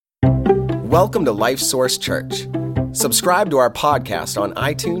Welcome to Life Source Church. Subscribe to our podcast on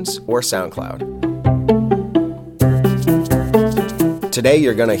iTunes or SoundCloud. Today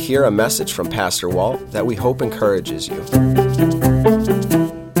you're going to hear a message from Pastor Walt that we hope encourages you.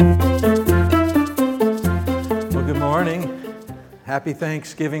 Well, good morning. Happy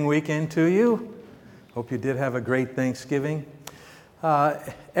Thanksgiving weekend to you. Hope you did have a great Thanksgiving.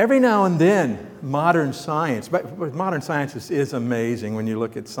 Every now and then, modern science is amazing when you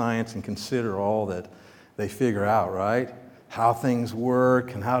look at science and consider all that they figure out, right? How things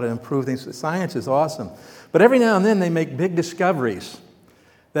work and how to improve things. Science is awesome. But every now and then they make big discoveries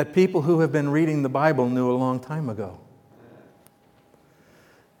that people who have been reading the Bible knew a long time ago.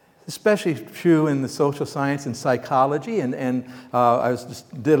 Especially true in the social science and psychology. And I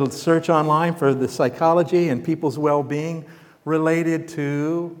did a search online for the psychology and people's well-being related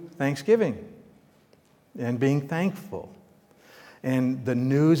to Thanksgiving and being thankful. And the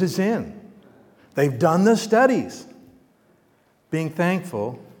news is in. They've done the studies. Being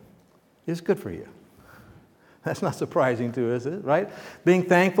thankful is good for you. That's not surprising to us, is it? Right? Being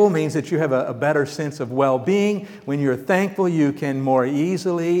thankful means that you have a better sense of well-being. When you're thankful, you can more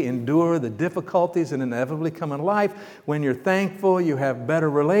easily endure the difficulties that inevitably come in life. When you're thankful, you have better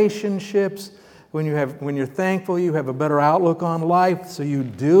relationships. When you're thankful, you have a better outlook on life, so you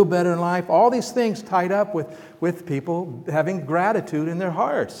do better in life. All these things tied up with people having gratitude in their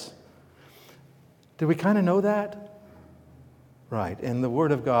hearts. Do we kind of know that? Right, and the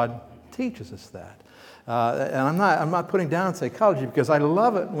Word of God teaches us that. And I'm not putting down psychology, because I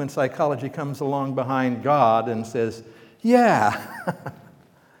love it when psychology comes along behind God and says, yeah.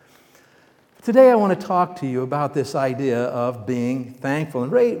 Today I want to talk to you about this idea of being thankful,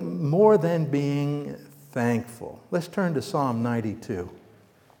 and really more than being thankful. Let's turn to Psalm 92.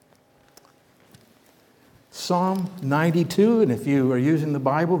 Psalm 92, and if you are using the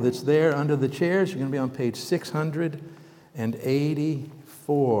Bible that's there under the chairs, you're going to be on page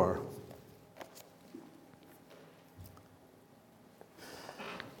 684.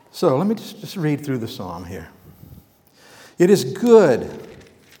 So let me just read through the psalm here. It is good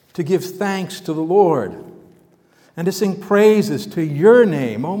to give thanks to the Lord and to sing praises to your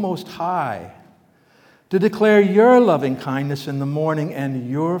name, O Most High, to declare your loving kindness in the morning and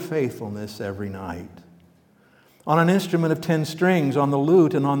your faithfulness every night. On an instrument of 10 strings, on the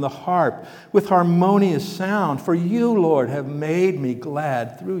lute and on the harp, with harmonious sound, for you, Lord, have made me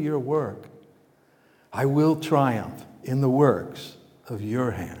glad through your work. I will triumph in the works of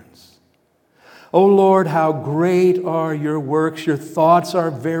your hands. O Lord, how great are your works. Your thoughts are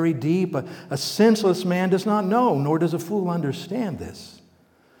very deep. A senseless man does not know, nor does a fool understand this.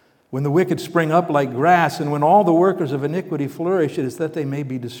 When the wicked spring up like grass, and when all the workers of iniquity flourish, it is that they may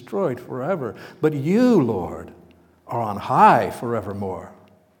be destroyed forever. But you, Lord, are on high forevermore.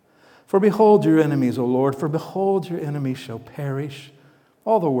 For behold your enemies, O Lord, for behold your enemies shall perish.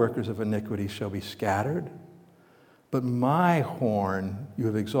 All the workers of iniquity shall be scattered. But my horn you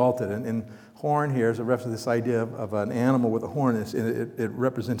have exalted. And horn here is a reference to this idea of an animal with a horn. It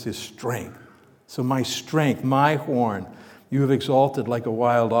represents his strength. So my strength, my horn, you have exalted like a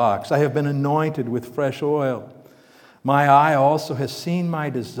wild ox. I have been anointed with fresh oil. My eye also has seen my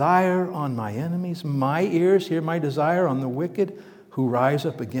desire on my enemies. My ears hear my desire on the wicked who rise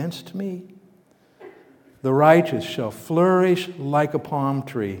up against me. The righteous shall flourish like a palm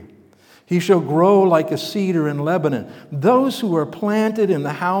tree. He shall grow like a cedar in Lebanon. Those who are planted in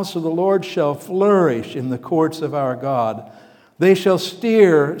the house of the Lord shall flourish in the courts of our God. They shall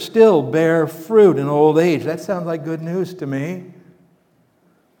still bear fruit in old age. That sounds like good news to me.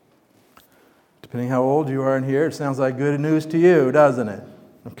 Depending how old you are in here, it sounds like good news to you, doesn't it?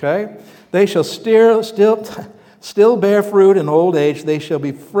 Okay? They shall still bear fruit in old age. They shall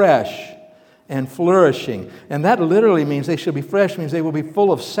be fresh and flourishing. And that literally means they shall be fresh, means they will be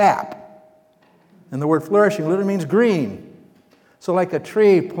full of sap. And the word flourishing literally means green. So like a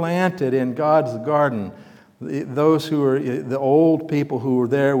tree planted in God's garden, those who are the old people who were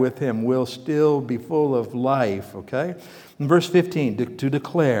there with him will still be full of life, okay? In verse 15, to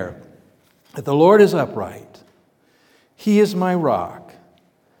declare that the Lord is upright. He is my rock,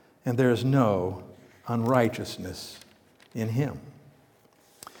 and there is no unrighteousness in him.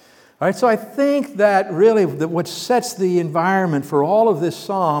 All right, so I think that really what sets the environment for all of this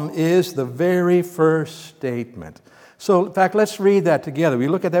psalm is the very first statement. So, in fact, let's read that together. Will you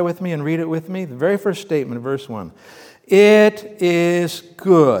look at that with me and read it with me? The very first statement, verse 1. It is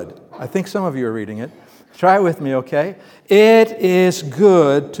good. I think some of you are reading it. Try it with me, okay? It is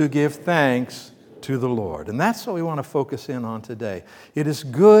good to give thanks to the Lord. And that's what we want to focus in on today. It is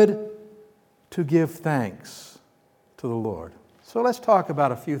good to give thanks to the Lord. So let's talk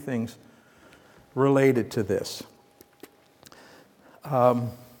about a few things related to this.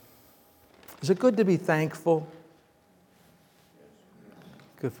 Is it good to be thankful?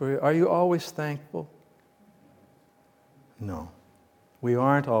 Good for you. Are you always thankful? No, we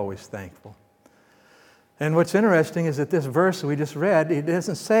aren't always thankful. And what's interesting is that this verse we just read, it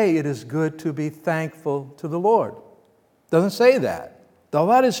doesn't say it is good to be thankful to the Lord. It doesn't say that, though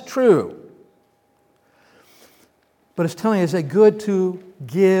that is true. But it's telling you, is it good to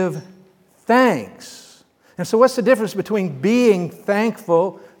give thanks? And so what's the difference between being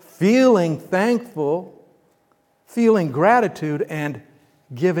thankful, feeling gratitude, and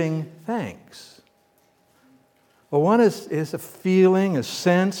giving thanks? Well, one is a feeling, a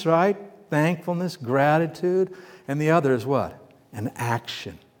sense, right? Thankfulness, gratitude. And the other is what? An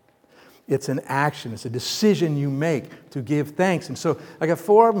action. It's an action. It's a decision you make to give thanks. And so I got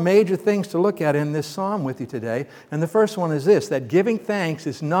 4 major things to look at in this psalm with you today. And the first one is this, that giving thanks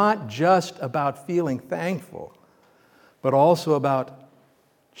is not just about feeling thankful, but also about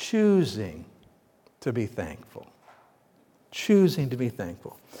choosing to be thankful. Choosing to be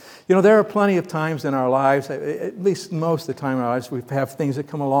thankful. You know, there are plenty of times in our lives, at least most of the time in our lives, we have things that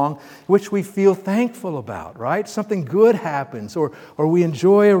come along which we feel thankful about, right? Something good happens, or we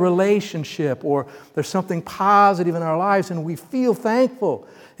enjoy a relationship, or there's something positive in our lives and we feel thankful.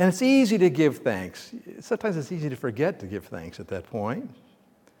 And it's easy to give thanks. Sometimes it's easy to forget to give thanks at that point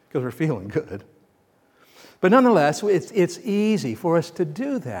because we're feeling good. But nonetheless, it's easy for us to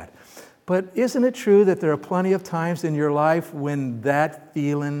do that. But isn't it true that there are plenty of times in your life when that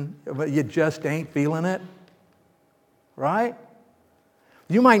feeling, you just ain't feeling it? Right?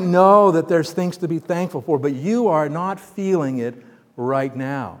 You might know that there's things to be thankful for, but you are not feeling it right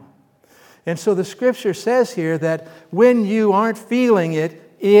now. And so the Scripture says here that when you aren't feeling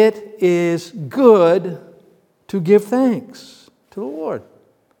it, it is good to give thanks to the Lord,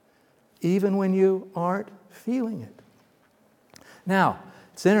 even when you aren't feeling it. Now,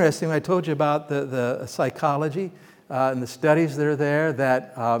 it's interesting, I told you about the psychology and the studies that are there,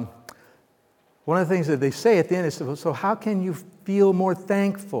 that one of the things that they say at the end is, so how can you feel more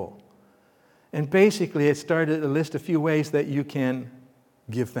thankful? And basically it started to list a few ways that you can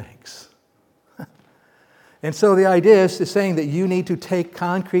give thanks. And so the idea is saying that you need to take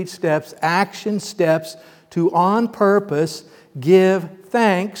concrete steps, action steps, to on purpose give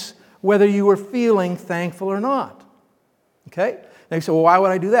thanks, whether you were feeling thankful or not. Okay? Now you say, well, why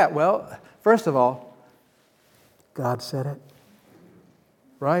would I do that? Well, first of all, God said it.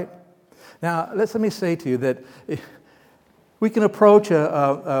 Right? Now, let me say to you that we can approach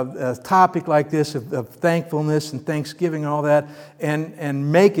a topic like this of thankfulness and thanksgiving and all that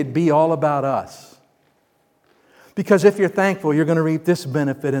and make it be all about us. Because if you're thankful, you're going to reap this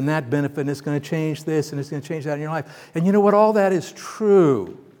benefit and that benefit, and it's going to change this and it's going to change that in your life. And you know what? All that is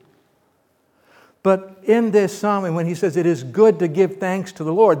true. But in this psalm, when he says it is good to give thanks to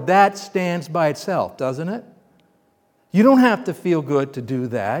the Lord, that stands by itself, doesn't it? You don't have to feel good to do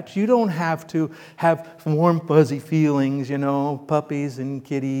that. You don't have to have warm, fuzzy feelings, you know, puppies and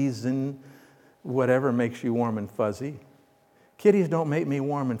kitties and whatever makes you warm and fuzzy. Kitties don't make me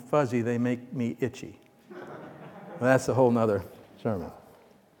warm and fuzzy, they make me itchy. Well, that's a whole nother sermon.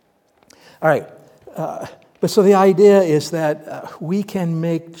 All right. But so the idea is that we can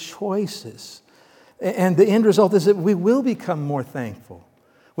make choices. And the end result is that we will become more thankful.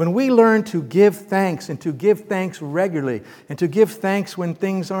 When we learn to give thanks and to give thanks regularly and to give thanks when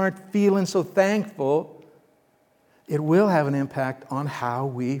things aren't feeling so thankful, it will have an impact on how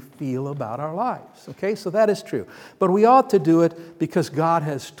we feel about our lives. Okay, so that is true. But we ought to do it because God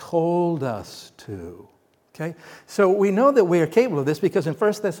has told us to. Okay, so we know that we are capable of this because in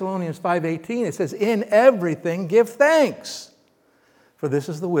 1 Thessalonians 5:18 it says, "In everything give thanks. For this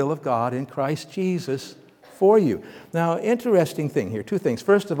is the will of God in Christ Jesus for you." Now, interesting thing here, 2 things.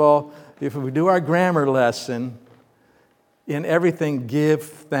 First of all, if we do our grammar lesson, in everything give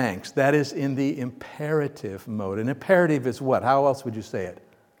thanks. That is in the imperative mode. An imperative is what? How else would you say it?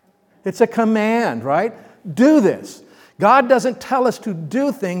 It's a command, right? Do this. God doesn't tell us to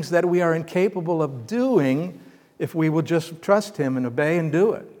do things that we are incapable of doing if we will just trust Him and obey and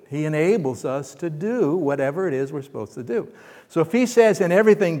do it. He enables us to do whatever it is we're supposed to do. So if He says in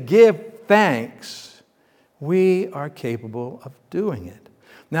everything give thanks, we are capable of doing it.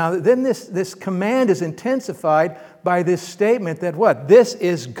 Now then this command is intensified by this statement that what? This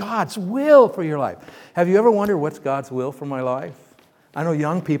is God's will for your life. Have you ever wondered what's God's will for my life? I know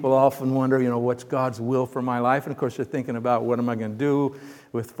young people often wonder, what's God's will for my life? And of course, they're thinking about what am I going to do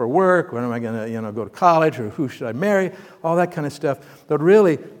for work? When am I going to, go to college? Or who should I marry? All that kind of stuff. But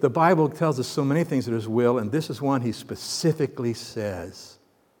really, the Bible tells us so many things that His will, and this is one He specifically says.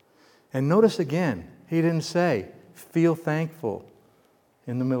 And notice again, He didn't say, feel thankful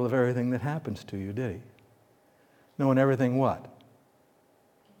in the middle of everything that happens to you, did He? No, in everything what?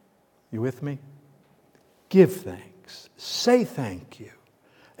 You with me? Give thanks. Say thank you.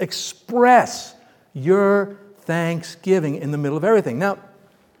 Express your thanksgiving in the middle of everything. Now,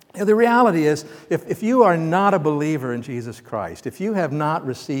 the reality is, if you are not a believer in Jesus Christ, if you have not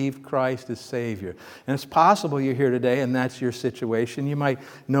received Christ as Savior, and it's possible you're here today and that's your situation, you might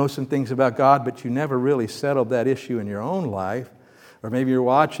know some things about God, but you never really settled that issue in your own life, or maybe you're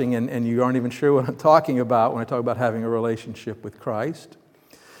watching and you aren't even sure what I'm talking about when I talk about having a relationship with Christ.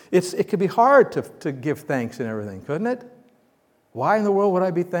 It could be hard to give thanks in everything, couldn't it? Why in the world would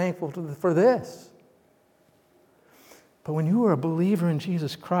I be thankful for this? But when you were a believer in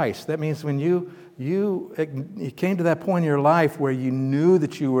Jesus Christ, that means when you came to that point in your life where you knew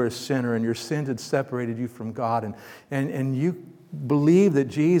that you were a sinner and your sins had separated you from God, and you believed that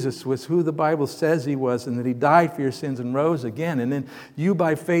Jesus was who the Bible says He was and that He died for your sins and rose again. And then you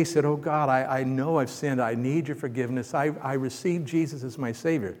by faith said, oh God, I know I've sinned. I need your forgiveness. I received Jesus as my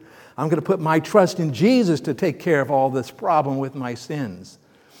Savior. I'm going to put my trust in Jesus to take care of all this problem with my sins.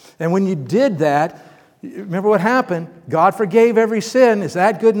 And when you did that, remember what happened? God forgave every sin. Is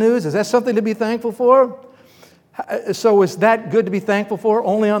that good news? Is that something to be thankful for? So is that good to be thankful for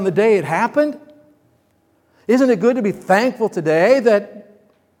only on the day it happened? Isn't it good to be thankful today that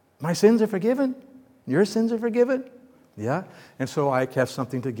my sins are forgiven? Your sins are forgiven? Yeah. And so I have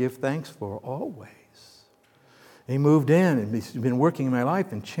something to give thanks for always. He moved in and He's been working in my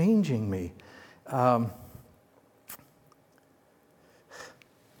life and changing me.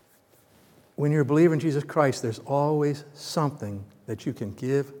 When you're a believer in Jesus Christ, there's always something that you can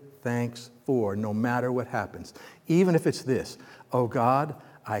give thanks for, no matter what happens. Even if it's this, oh God,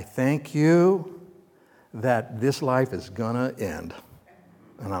 I thank you that this life is going to end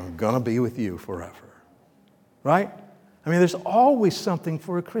and I'm going to be with you forever. Right? I mean, there's always something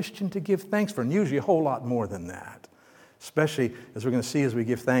for a Christian to give thanks for, and usually a whole lot more than that, especially as we're going to see as we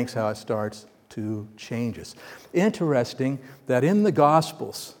give thanks how it starts to change us. Interesting that in the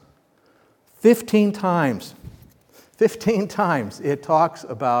Gospels, 15 times it talks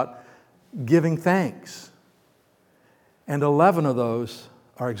about giving thanks, and 11 of those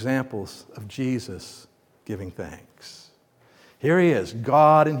are examples of Jesus giving thanks. Here He is,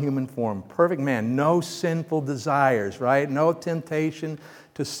 God in human form, perfect man, no sinful desires, right? No temptation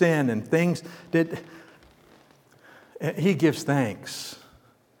to sin and things that He gives thanks.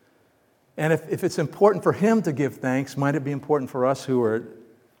 And if it's important for Him to give thanks, might it be important for us who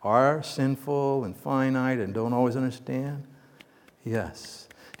are sinful and finite and don't always understand? Yes.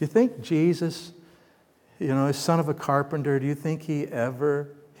 Do you think Jesus, is son of a carpenter, do you think He ever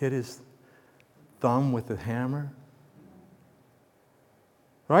hit His thumb with a hammer?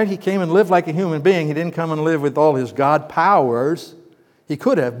 Right? He came and lived like a human being. He didn't come and live with all His God powers. He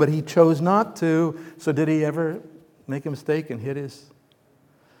could have, but He chose not to. So did He ever make a mistake and hit His...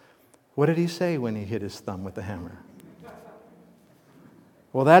 What did He say when He hit His thumb with the hammer?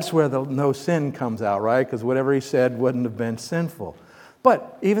 Well, that's where the no sin comes out, right? Because whatever He said wouldn't have been sinful.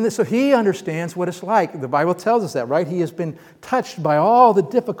 But even this, so He understands what it's like. The Bible tells us that, right? He has been touched by all the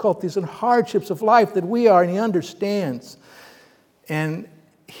difficulties and hardships of life that we are, and He understands. And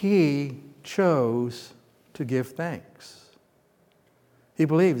He chose to give thanks. He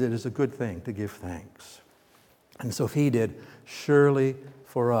believed it is a good thing to give thanks. And so if He did, surely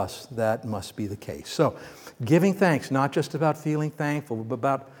for us that must be the case. So giving thanks, not just about feeling thankful, but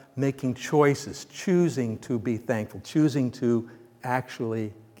about making choices, choosing to be thankful, choosing to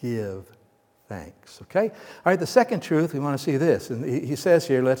actually give thanks. Okay? All right, the second truth, we want to see this. And he says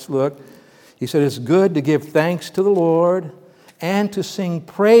here, let's look. He said, it's good to give thanks to the Lord and to sing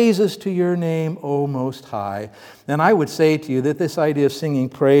praises to your name, O Most High. And I would say to you that this idea of singing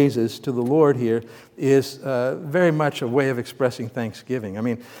praises to the Lord here is very much a way of expressing thanksgiving. I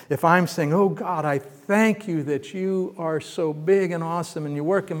mean, if I'm saying, oh God, I thank you that you are so big and awesome and you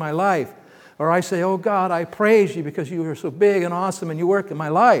work in my life. Or I say, oh God, I praise you because you are so big and awesome and you work in my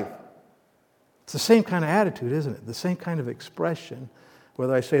life. It's the same kind of attitude, isn't it? The same kind of expression,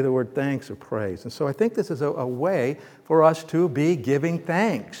 whether I say the word thanks or praise. And so I think this is a way for us to be giving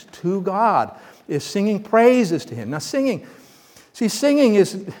thanks to God, is singing praises to Him. Now singing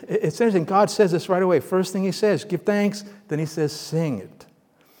is, it's interesting, God says this right away. First thing He says, give thanks, then He says, sing it.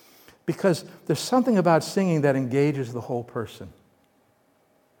 Because there's something about singing that engages the whole person.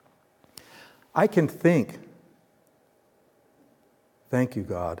 I can think, thank you,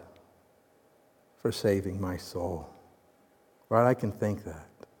 God, for saving my soul. Right? I can think that.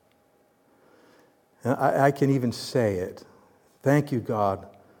 And I can even say it. Thank you, God,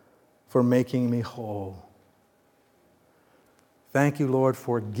 for making me whole. Thank you, Lord,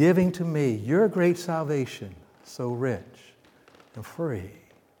 for giving to me your great salvation, so rich and free.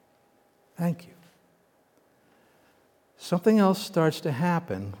 Thank you. Something else starts to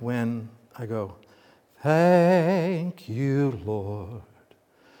happen when I go, thank you, Lord,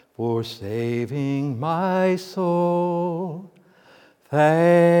 for saving my soul.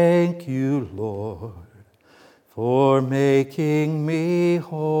 Thank you, Lord, for making me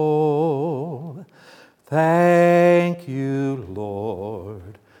whole. Thank you,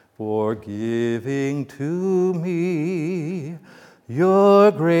 Lord, for giving to me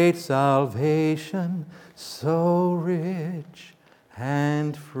your great salvation, so rich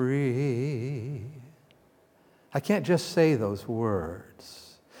and free. I can't just say those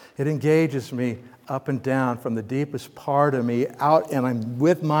words. It engages me up and down from the deepest part of me out, and I'm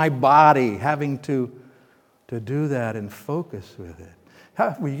with my body having to do that and focus with it.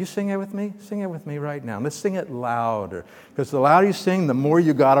 Will you sing it with me? Sing it with me right now. Let's sing it louder, because the louder you sing, the more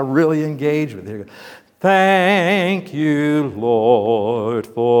you got to really engage with it. Here you go. Thank you, Lord,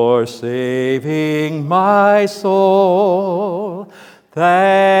 for saving my soul.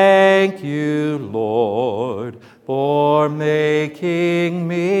 Thank you, Lord, for making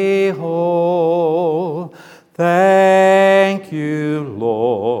me whole. Thank you,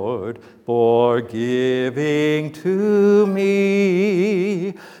 Lord, for giving to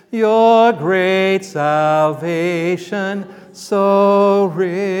me your great salvation, so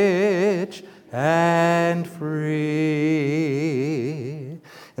rich and free.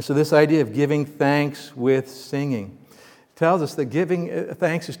 And so this idea of giving thanks with singing tells us that giving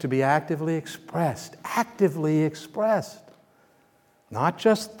thanks is to be actively expressed. Actively expressed. Not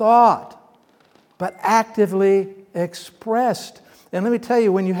just thought, but actively expressed. And let me tell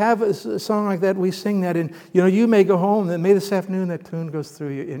you, when you have a song like that, we sing that, and you may go home, and maybe this afternoon that tune goes through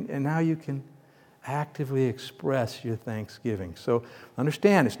you, and now you can actively express your thanksgiving. So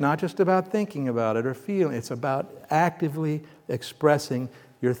understand, it's not just about thinking about it or feeling, it's about actively expressing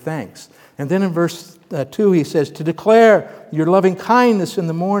your thanks. And then in verse 2 he says, to declare your loving kindness in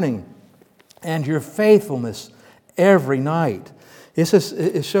the morning and your faithfulness every night.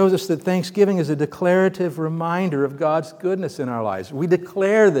 It shows us that thanksgiving is a declarative reminder of God's goodness in our lives. We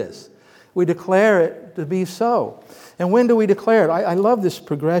declare this. We declare it to be so. And when do we declare it? I love this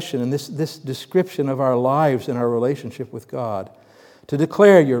progression and this description of our lives and our relationship with God. To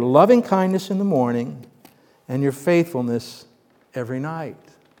declare your loving kindness in the morning and your faithfulness every night.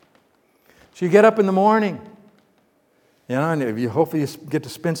 So you get up in the morning, and hopefully you get to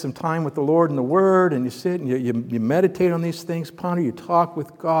spend some time with the Lord in the Word, and you sit and you meditate on these things, ponder, you talk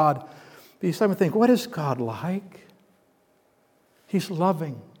with God. But you start to think, what is God like? He's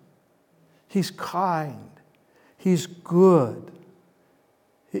loving. He's kind. He's good.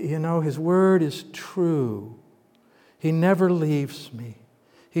 His Word is true. He never leaves me.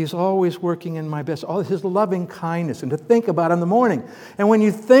 He's always working in my best. All His loving kindness, and to think about in the morning. And when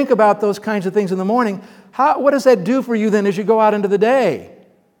you think about those kinds of things in the morning, what does that do for you then as you go out into the day?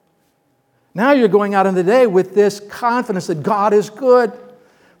 Now you're going out into the day with this confidence that God is good,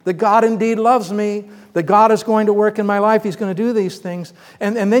 that God indeed loves me, that God is going to work in my life. He's going to do these things.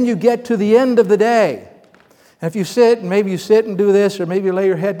 And then you get to the end of the day. And if you sit, and maybe you sit and do this, or maybe you lay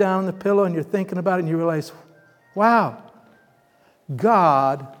your head down on the pillow and you're thinking about it and you realize, wow,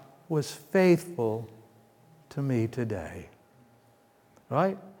 God was faithful to me today.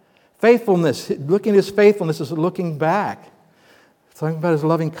 Right? Faithfulness, looking at His faithfulness is looking back. Talking about His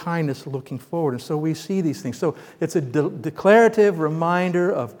loving kindness, looking forward. And so we see these things. So it's a declarative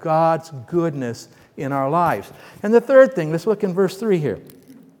reminder of God's goodness in our lives. And the third thing, let's look in verse 3 here.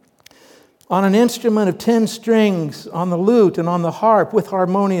 On an instrument of 10 strings, on the lute and on the harp with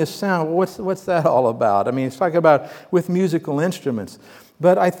harmonious sound. Well, what's that all about? I mean, it's talking about with musical instruments.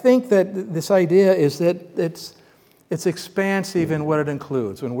 But I think that this idea is that it's expansive in what it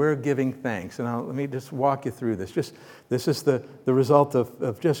includes when we're giving thanks. And let me just walk you through this. This is the result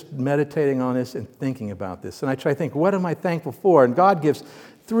of just meditating on this and thinking about this. And I try to think, what am I thankful for? And God gives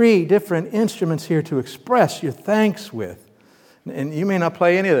 3 different instruments here to express your thanks with. And you may not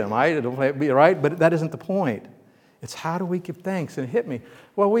play any of them, right? But that isn't the point. It's how do we give thanks? And it hit me.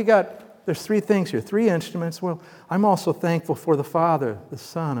 Well, there's 3 things here, 3 instruments. Well, I'm also thankful for the Father, the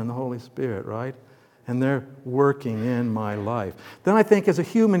Son, and the Holy Spirit, right? And they're working in my life. Then I think as a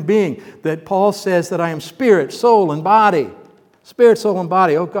human being that Paul says that I am spirit, soul, and body. Spirit, soul, and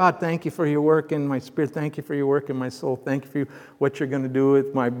body. Oh God, thank you for your work in my spirit. Thank you for your work in my soul. Thank you for what you're going to do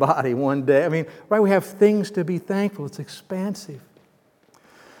with my body one day. I mean, right, we have things to be thankful. It's expansive.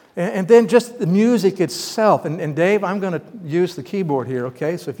 And then just the music itself. And Dave, I'm going to use the keyboard here,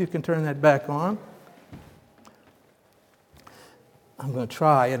 okay? So if you can turn that back on. I'm going to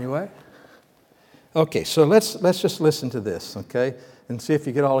try anyway. Okay, so let's just listen to this, okay? And see if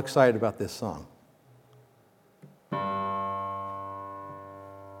you get all excited about this song.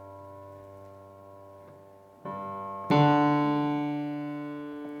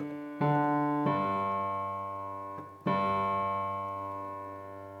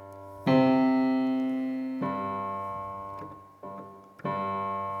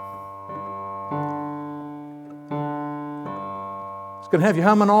 Going to have you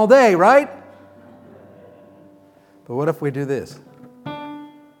humming all day, right? But what if we do this?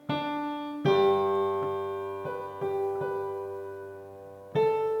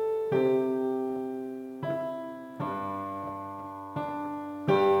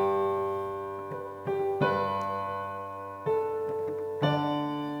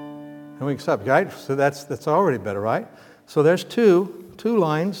 And we can stop, right? So that's already better, right? So there's two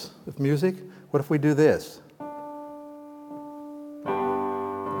lines of music. What if we do this?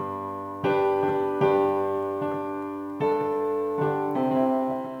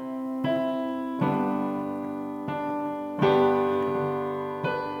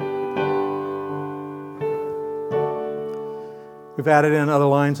 We've added in other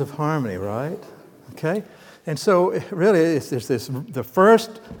lines of harmony, right? Okay? And so really, there's the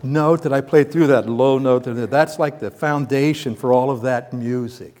first note that I played through, that low note, that's like the foundation for all of that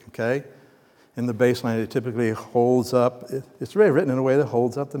music, okay? And the bass line, it typically holds up. It's really written in a way that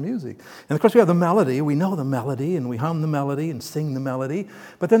holds up the music. And of course, we have the melody. We know the melody, and we hum the melody and sing the melody.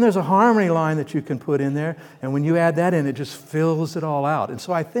 But then there's a harmony line that you can put in there, and when you add that in, it just fills it all out. And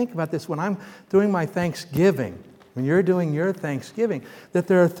so I think about this when I'm doing my Thanksgiving. When you're doing your Thanksgiving, that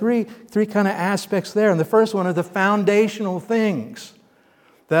there are three kind of aspects there. And the first one are the foundational things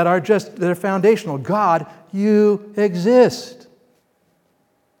that are foundational. God, you exist.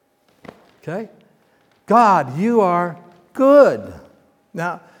 Okay? God, you are good.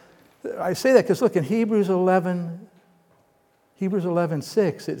 Now, I say that because look, in Hebrews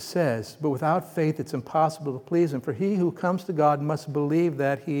 11:6, it says, but without faith it's impossible to please Him. For he who comes to God must believe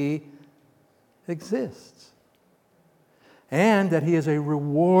that He exists, and that He is a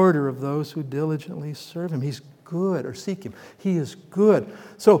rewarder of those who diligently serve Him. He's good, or seek Him. He is good.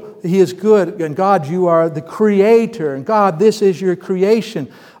 So He is good, and God, you are the Creator, and God, this is your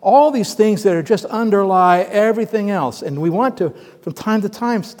creation. All these things that are just underlie everything else. And we want to, from time to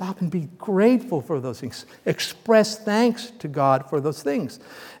time, stop and be grateful for those things. Express thanks to God for those things.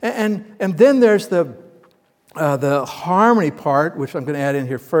 And then there's the harmony part, which I'm going to add in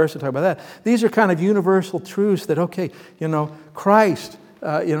here first to talk about that. These are kind of universal truths that, okay, Christ,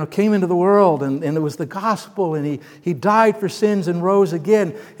 came into the world, and it was the gospel, and he died for sins and rose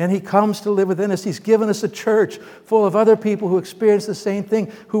again, and He comes to live within us. He's given us a church full of other people who experience the same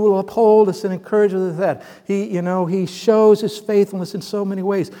thing, who will uphold us and encourage us with that. He shows His faithfulness in so many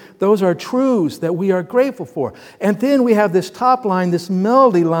ways. Those are truths that we are grateful for. And then we have this top line, this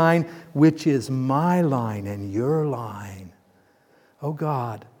melody line, which is my line and your line. Oh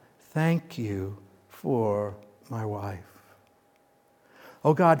God, thank you for my wife.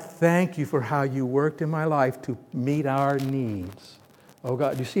 Oh God, thank you for how you worked in my life to meet our needs. Oh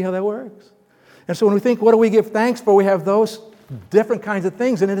God, do you see how that works? And so when we think, what do we give thanks for? We have those different kinds of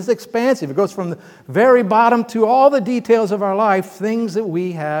things, and it is expansive. It goes from the very bottom to all the details of our life, things that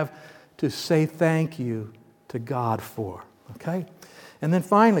we have to say thank you to God for. Okay? And then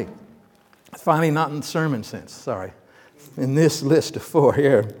finally, not in sermon sense, sorry, in this list of 4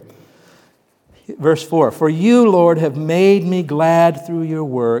 here. Verse 4, for you, Lord, have made me glad through your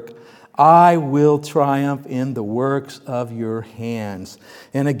work. I will triumph in the works of your hands.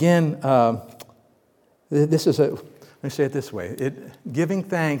 And again, let me say it this way. Giving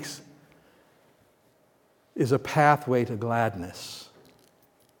thanks is a pathway to gladness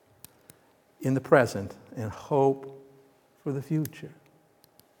in the present and hope for the future.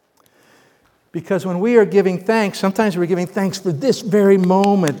 Because when we are giving thanks, sometimes we're giving thanks for this very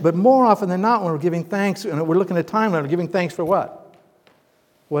moment, but more often than not, when we're giving thanks, and we're looking at a timeline, we're giving thanks for what?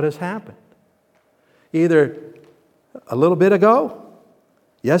 What has happened? Either a little bit ago,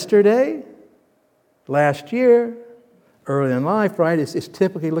 yesterday, last year, early in life, right? It's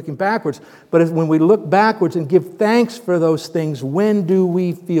typically looking backwards. But when we look backwards and give thanks for those things, when do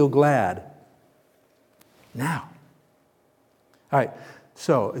we feel glad? Now. All right.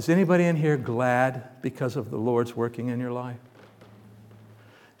 So, is anybody in here glad because of the Lord's working in your life?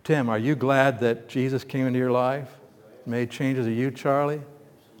 Tim, are you glad that Jesus came into your life? Made changes? Are you, Charlie?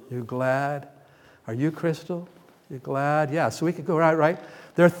 You glad? Are you, Crystal? You glad? Yeah, so we could go right.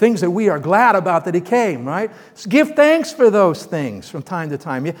 There are things that we are glad about that He came, right? So give thanks for those things from time to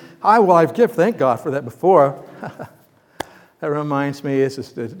time. I've given thank God for that before. That reminds me,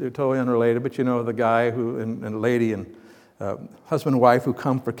 they're totally unrelated, but you know the guy who and lady and husband and wife who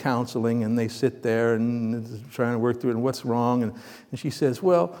come for counseling, and they sit there and trying to work through it, and what's wrong, and she says,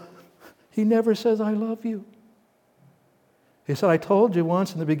 well, he never says I love you. He said, I told you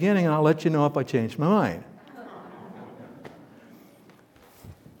once in the beginning, and I'll let you know if I change my mind.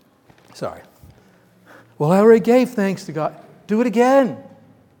 Sorry. Well, I already gave thanks to God. Do it again.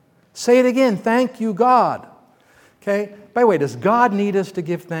 Say it again. Thank you, God. Okay? By the way, does God need us to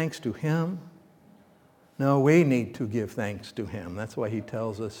give thanks to Him? No, we need to give thanks to Him. That's why He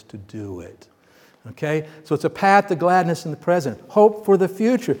tells us to do it. Okay? So it's a path to gladness in the present. Hope for the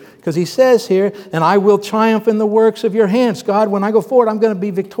future. Because He says here, and I will triumph in the works of your hands. God, when I go forward, I'm going to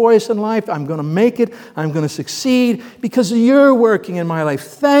be victorious in life. I'm going to make it. I'm going to succeed because you're working in my life.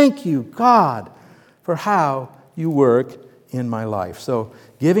 Thank you, God, for how you work in my life. So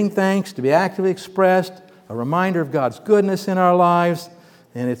giving thanks to be actively expressed, a reminder of God's goodness in our lives,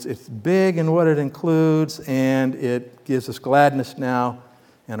 and it's big in what it includes, and it gives us gladness now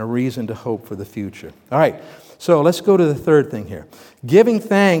and a reason to hope for the future. All right, so let's go to the third thing here. Giving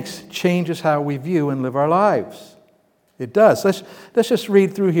thanks changes how we view and live our lives. It does. Let's just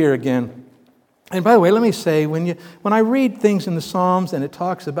read through here again. And by the way, let me say, when I read things in the Psalms and it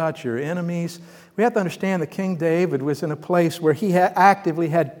talks about your enemies, we have to understand that King David was in a place where he actively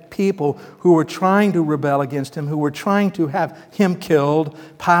had people who were trying to rebel against him, who were trying to have him killed,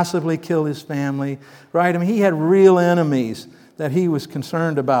 possibly kill his family, right? I mean, he had real enemies that he was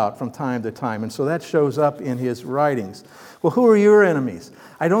concerned about from time to time. And so that shows up in his writings. Well, who are your enemies?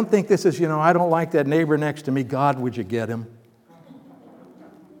 I don't think this is, I don't like that neighbor next to me. God, would you get him?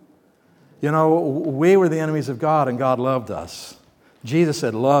 We were the enemies of God and God loved us. Jesus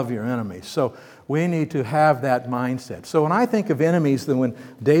said, love your enemies. So we need to have that mindset. So when I think of enemies, then when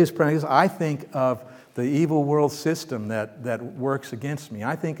Dave's praying, I think of the evil world system that works against me.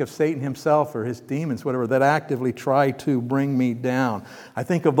 I think of Satan himself or his demons, whatever, that actively try to bring me down. I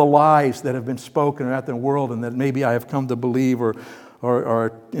think of the lies that have been spoken out in the world and that maybe I have come to believe or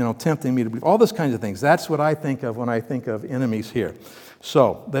tempting me to believe. All those kinds of things. That's what I think of when I think of enemies here.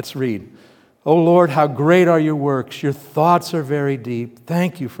 So let's read. O Lord, how great are your works. Your thoughts are very deep.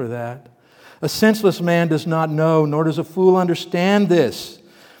 Thank you for that. A senseless man does not know, nor does a fool understand this.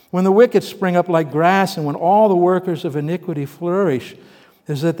 When the wicked spring up like grass, and when all the workers of iniquity flourish,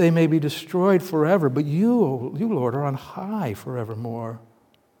 is that they may be destroyed forever. But you, Lord, are on high forevermore.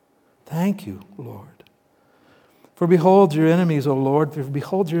 Thank you, Lord. For behold your enemies, O Lord, for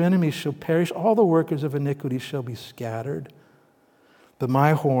behold your enemies shall perish. All the workers of iniquity shall be scattered. But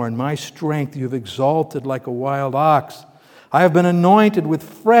my horn, my strength, you have exalted like a wild ox. I have been anointed with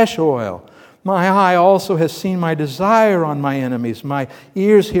fresh oil. My eye also has seen my desire on my enemies. My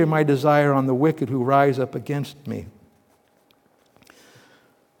ears hear my desire on the wicked who rise up against me.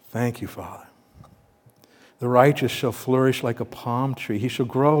 Thank you, Father. The righteous shall flourish like a palm tree. He shall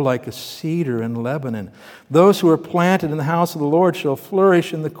grow like a cedar in Lebanon. Those who are planted in the house of the Lord shall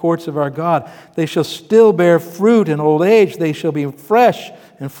flourish in the courts of our God. They shall still bear fruit in old age. They shall be fresh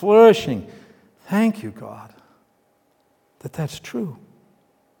and flourishing. Thank you, God, that that's true.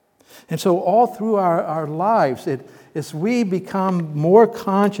 And so all through our lives, as we become more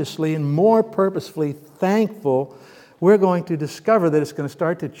consciously and more purposefully thankful, we're going to discover that it's going to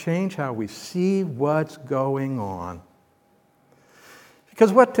start to change how we see what's going on.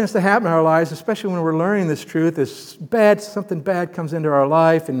 Because what tends to happen in our lives, especially when we're learning this truth, is something bad comes into our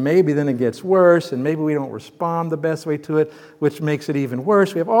life, and maybe then it gets worse, and maybe we don't respond the best way to it, which makes it even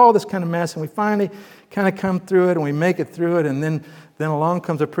worse. We have all this kind of mess, and we finally kind of come through it, and we make it through it, and then along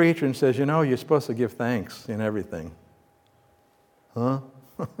comes a preacher and says, you're supposed to give thanks in everything. Huh?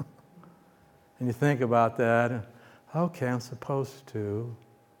 And you think about that. Okay, I'm supposed to.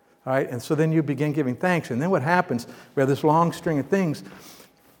 All right, and so then you begin giving thanks. And then what happens, we have this long string of things.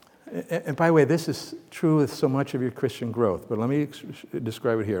 And by the way, this is true with so much of your Christian growth. But let me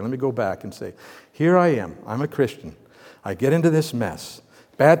describe it here. Let me go back and say, here I am. I'm a Christian. I get into this mess.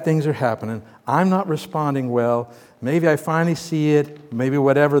 Bad things are happening. I'm not responding well. Maybe I finally see it. Maybe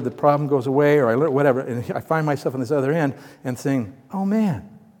whatever, the problem goes away or whatever. And I find myself on this other end and saying, oh man,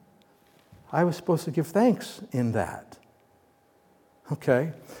 I was supposed to give thanks in that.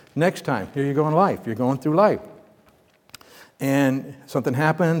 Okay. Next time, here you go in life. You're going through life. and something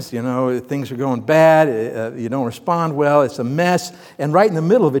happens, things are going bad, you don't respond well, it's a mess, and right in the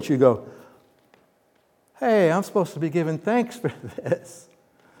middle of it you go, hey, I'm supposed to be giving thanks for this.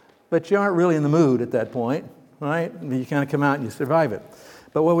 But you aren't really in the mood at that point, right? You kind of come out and you survive it.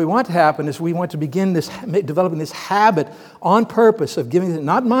 But what we want to happen is we want to begin developing this habit on purpose of giving,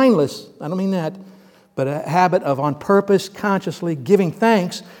 not mindless, I don't mean that, but a habit of on purpose, consciously giving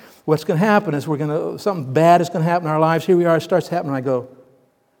thanks. What's going to happen is something bad is going to happen in our lives. Here we are, it starts happening. I go,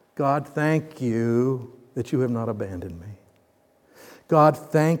 God, thank you that you have not abandoned me. God,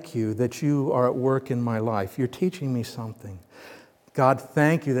 thank you that you are at work in my life. You're teaching me something. God,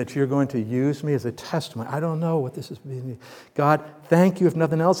 thank you that you're going to use me as a testimony. I don't know what this is. God, thank you, if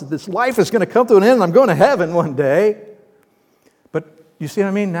nothing else, that this life is going to come to an end and I'm going to heaven one day. But you see what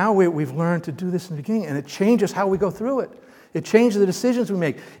I mean? Now we've learned to do this in the beginning, and it changes how we go through it. It changes the decisions we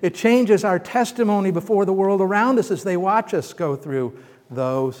make. It changes our testimony before the world around us as they watch us go through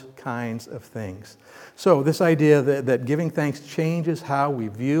those kinds of things. So this idea that giving thanks changes how we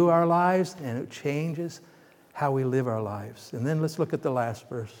view our lives, and it changes how we live our lives. And then let's look at the last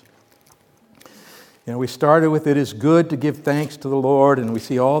verse. We started with, it is good to give thanks to the Lord, and we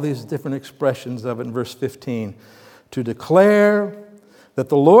see all these different expressions of it in verse 15. To declare that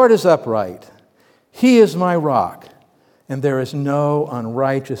the Lord is upright, He is my rock, and there is no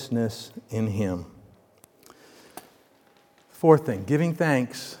unrighteousness in Him. Fourth thing, giving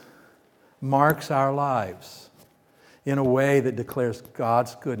thanks marks our lives in a way that declares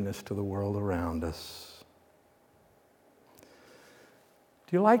God's goodness to the world around us.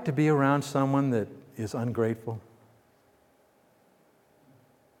 Do you like to be around someone that is ungrateful?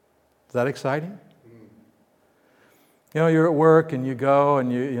 Is that exciting? You're at work and you go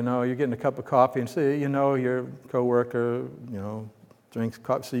and you're getting a cup of coffee and say, your coworker, drinks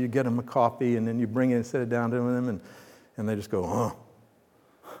coffee, so you get them a coffee and then you bring it and sit it down to them and they just go, oh.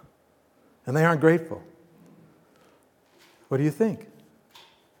 And they aren't grateful. What do you think?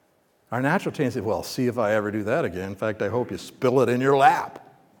 Our natural tendency is, well, see if I ever do that again. In fact, I hope you spill it in your lap.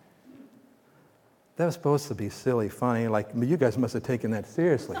 That was supposed to be silly, funny, like you guys must have taken that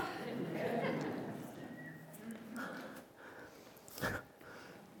seriously.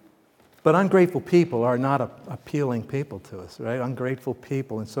 But ungrateful people are not appealing people to us, right? Ungrateful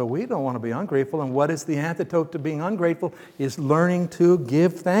people. And so we don't want to be ungrateful. And what is the antidote to being ungrateful? Is learning to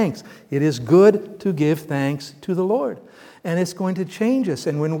give thanks. It is good to give thanks to the Lord. And it's going to change us.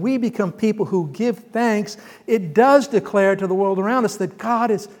 And when we become people who give thanks, it does declare to the world around us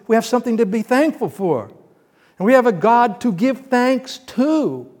that we have something to be thankful for. And we have a God to give thanks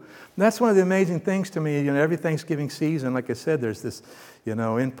to. And that's one of the amazing things to me. Every Thanksgiving season, like I said, there's this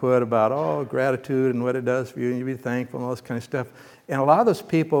input about, gratitude and what it does for you, and you be thankful and all this kind of stuff. And a lot of those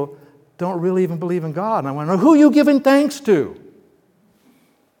people don't really even believe in God. And I want to know, who are you giving thanks to?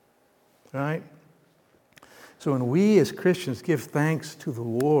 Right? So when we as Christians give thanks to the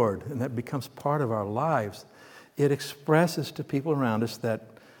Lord, and that becomes part of our lives, it expresses to people around us that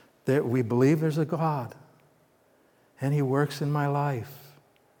we believe there's a God, and He works in my life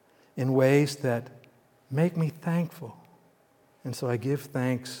in ways that make me thankful. And so I give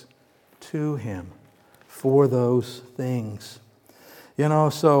thanks to Him for those things.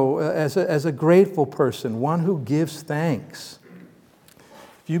 So as a grateful person, one who gives thanks,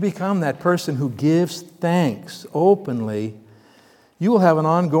 if you become that person who gives thanks openly, you will have an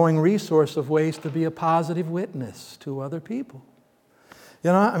ongoing resource of ways to be a positive witness to other people.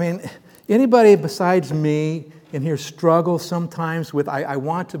 Anybody besides me in here struggles sometimes with, I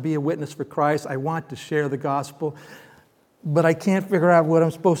want to be a witness for Christ, I want to share the gospel, but I can't figure out what I'm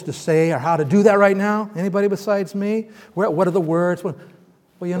supposed to say or how to do that right now? Anybody besides me? What are the words? Well,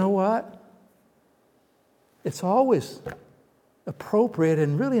 you know what? It's always appropriate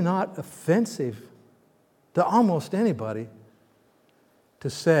and really not offensive to almost anybody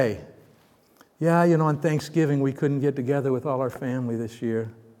to say, on Thanksgiving we couldn't get together with all our family this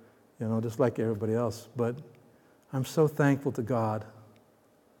year, just like everybody else, but I'm so thankful to God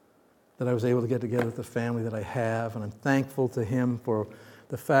that I was able to get together with the family that I have, and I'm thankful to Him for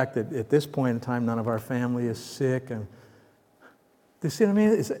the fact that at this point in time none of our family is sick. And do you see what I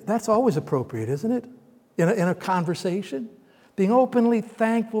mean? That's always appropriate, isn't it? In a conversation, being openly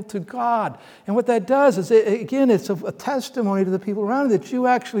thankful to God. And what that does is, it's a testimony to the people around you that you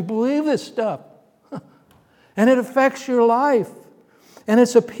actually believe this stuff. And it affects your life. And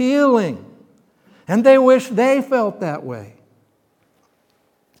it's appealing. And they wish they felt that way.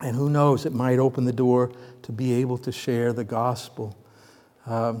 And who knows, it might open the door to be able to share the gospel.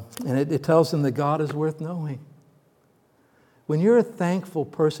 And it tells them that God is worth knowing. When you're a thankful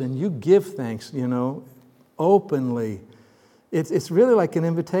person, you give thanks, openly. It's really like an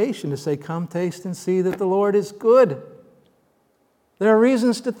invitation to say, come taste and see that the Lord is good. There are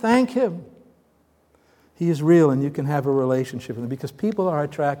reasons to thank Him. He is real, and you can have a relationship with Him because people are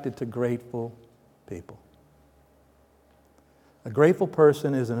attracted to grateful people. A grateful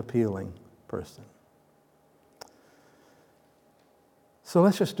person is an appealing person. So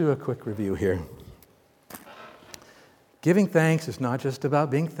let's just do a quick review here. Giving thanks is not just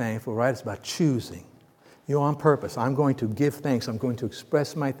about being thankful, right? It's about choosing. On purpose. I'm going to give thanks. I'm going to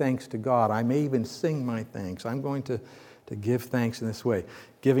express my thanks to God. I may even sing my thanks. I'm going to give thanks in this way.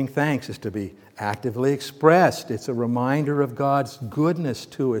 Giving thanks is to be actively expressed. It's a reminder of God's goodness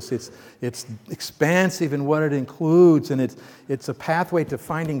to us. It's expansive in what it includes, and it's a pathway to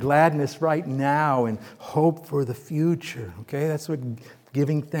finding gladness right now and hope for the future. Okay, that's what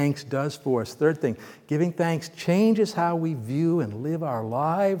giving thanks does for us. Third thing, giving thanks changes how we view and live our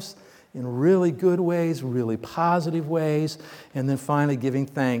lives in really good ways, really positive ways. And then finally, giving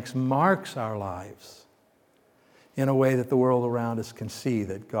thanks marks our lives in a way that the world around us can see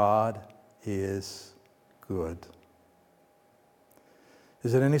that God is good.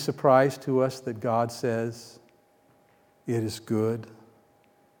 Is it any surprise to us that God says it is good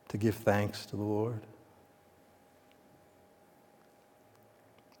to give thanks to the Lord?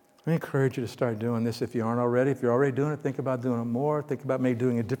 I encourage you to start doing this if you aren't already. If you're already doing it, think about doing it more. Think about maybe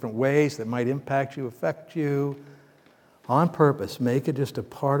doing it different ways that might impact you, affect you. On purpose, make it just a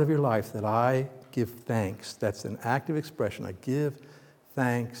part of your life that I give thanks. That's an active expression. I give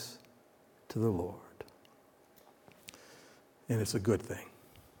thanks to the Lord. And it's a good thing.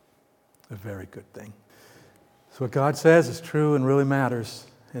 A very good thing. So what God says is true and really matters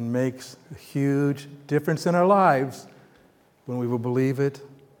and makes a huge difference in our lives when we will believe it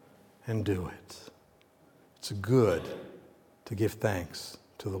and do it. It's good to give thanks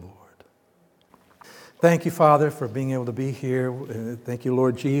to the Lord. Thank you, Father, for being able to be here. Thank you,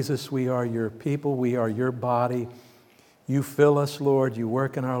 Lord Jesus. We are your people. We are your body. You fill us, Lord. You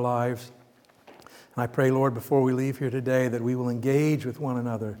work in our lives. And I pray, Lord, before we leave here today, that we will engage with one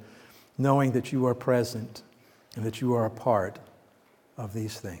another, knowing that you are present and that you are a part of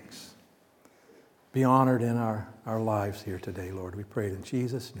these things. Be honored in our lives here today, Lord. We pray it in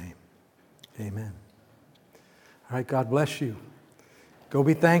Jesus' name. Amen. All right, God bless you. Go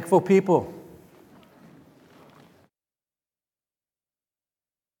be thankful people.